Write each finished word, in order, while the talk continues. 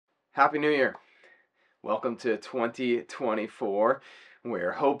Happy New Year. Welcome to 2024,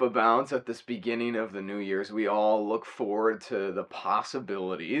 where hope abounds at this beginning of the new year's. We all look forward to the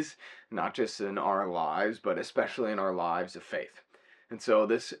possibilities, not just in our lives, but especially in our lives of faith. And so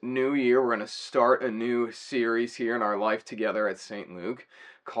this new year, we're going to start a new series here in our life together at St. Luke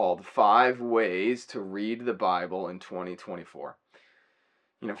called 5 Ways to Read the Bible in 2024.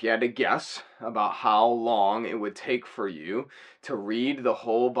 If you had to guess about how long it would take for you to read the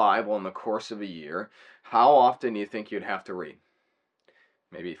whole Bible in the course of a year, how often do you think you'd have to read?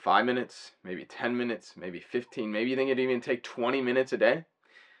 Maybe 5 minutes, maybe 10 minutes, maybe 15, maybe you think it'd even take 20 minutes a day?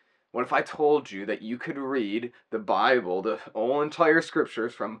 What if I told you that you could read the Bible, the whole entire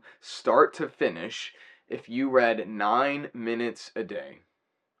scriptures from start to finish, if you read 9 minutes a day?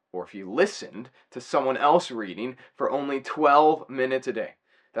 Or if you listened to someone else reading for only 12 minutes a day?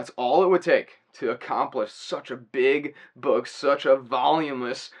 That's all it would take to accomplish such a big book, such a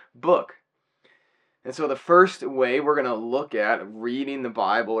voluminous book. And so the first way we're going to look at reading the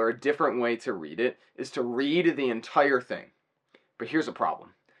Bible, or a different way to read it, is to read the entire thing. But here's a problem.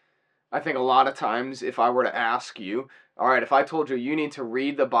 I think a lot of times if I were to ask you, all right, if I told you you need to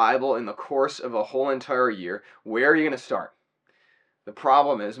read the Bible in the course of a whole entire year, where are you going to start? The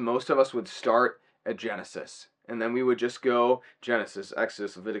problem is most of us would start at Genesis. And then we would just go Genesis,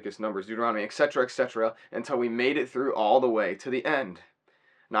 Exodus, Leviticus, Numbers, Deuteronomy, etc., until we made it through all the way to the end.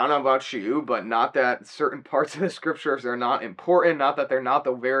 Now, I don't know about you, but not that certain parts of the scriptures are not important, not that they're not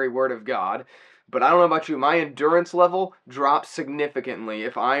the very word of God. But I don't know about you, my endurance level drops significantly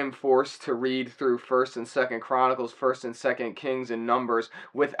if I am forced to read through 1st and 2nd Chronicles, 1st and 2nd Kings, and Numbers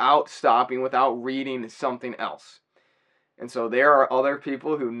without stopping, without reading something else. And so there are other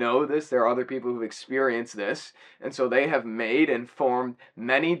people who know this, there are other people who've experienced this, and so they have made and formed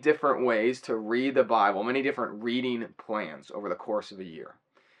many different ways to read the Bible, many different reading plans over the course of a year.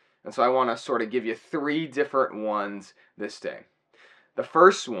 And so I want to sort of give you 3 different ones this day. The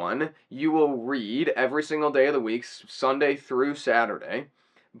first one, you will read every single day of the week, Sunday through Saturday,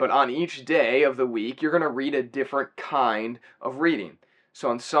 but on each day of the week, you're going to read a different kind of reading. So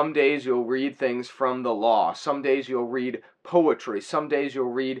on some days you'll read things from the law, some days you'll read poetry, some days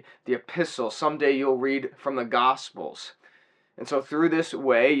you'll read the epistle, some day you'll read from the Gospels. And so through this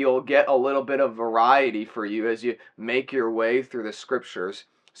way you'll get a little bit of variety for you as you make your way through the scriptures,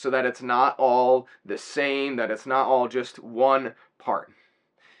 so that it's not all the same, that it's not all just one part.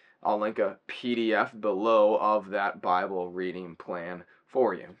 I'll link a PDF below of that Bible reading plan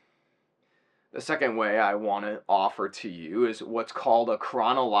for you. The second way I want to offer to you is what's called a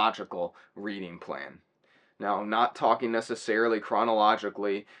chronological reading plan. Now, I'm not talking necessarily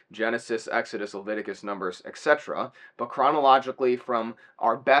chronologically Genesis, Exodus, Leviticus, Numbers, etc., but chronologically from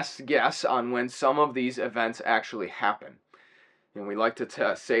our best guess on when some of these events actually happen. And we like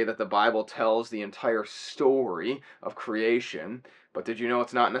to say that the Bible tells the entire story of creation, but did you know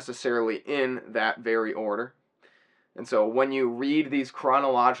it's not necessarily in that very order? And so when you read these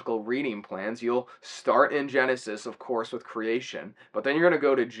chronological reading plans, you'll start in Genesis, of course, with creation, but then you're going to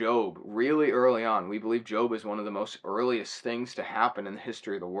go to Job really early on. We believe Job is one of the most earliest things to happen in the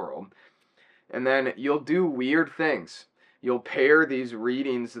history of the world. And then you'll do weird things. You'll pair these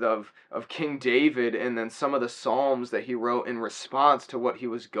readings of King David and then some of the Psalms that he wrote in response to what he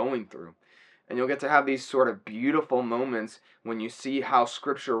was going through. And you'll get to have these sort of beautiful moments when you see how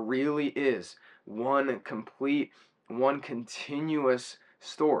Scripture really is one complete, one continuous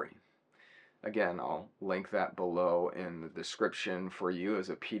story. Again, I'll link that below in the description for you as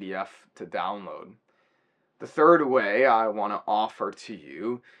a PDF to download. The third way I want to offer to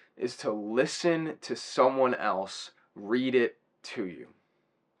you is to listen to someone else read it to you.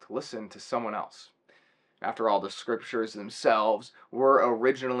 To listen to someone else. After all, the scriptures themselves were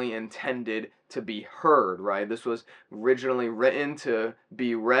originally intended to be heard, right? This was originally written to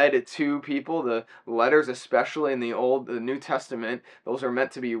be read to people. The letters, especially in the New Testament, those are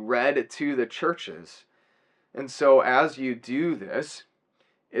meant to be read to the churches. And so as you do this,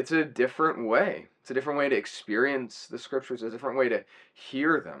 it's a different way. It's a different way to experience the scriptures, a different way to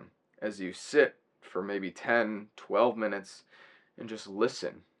hear them as you sit for maybe 10, 12 minutes and just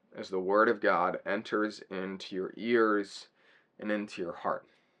listen as the Word of God enters into your ears and into your heart.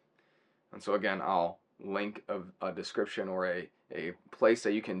 And so again, I'll link a description or a place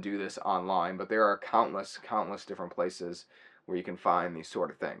that you can do this online, but there are countless different places where you can find these sort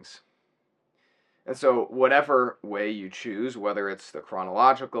of things. And so whatever way you choose, whether it's the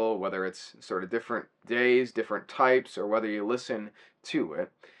chronological, whether it's sort of different days, different types, or whether you listen to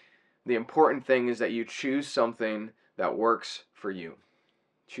it, the important thing is that you choose something that works for you.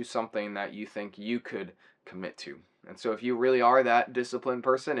 Choose something that you think you could commit to. And so if you really are that disciplined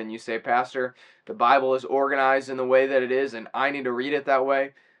person and you say, Pastor, the Bible is organized in the way that it is and I need to read it that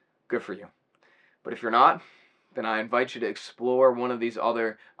way, good for you. But if you're not, then I invite you to explore one of these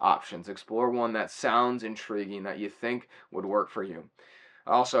other options. Explore one that sounds intriguing, that you think would work for you.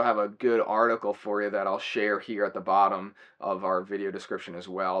 I also have a good article for you that I'll share here at the bottom of our video description as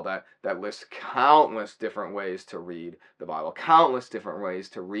well that lists countless different ways to read the Bible, countless different ways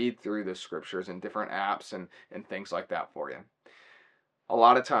to read through the scriptures and different apps and things like that for you. A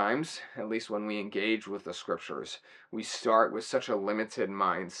lot of times, at least when we engage with the scriptures, we start with such a limited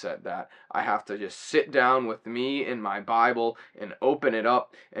mindset that I have to just sit down with me in my Bible and open it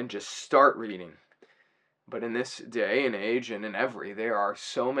up and just start reading. But in this day and age and in there are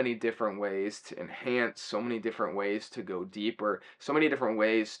so many different ways to enhance, so many different ways to go deeper, so many different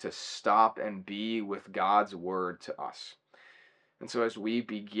ways to stop and be with God's word to us. And so as we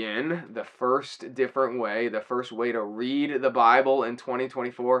begin the first way to read the Bible in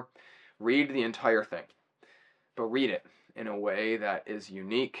 2024, read the entire thing. But read it in a way that is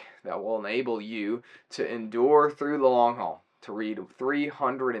unique, that will enable you to endure through the long haul, to read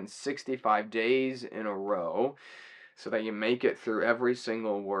 365 days in a row so that you make it through every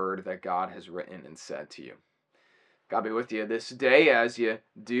single word that God has written and said to you. God be with you this day as you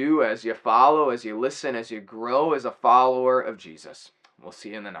do, as you follow, as you listen, as you grow as a follower of Jesus. We'll see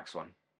you in the next one.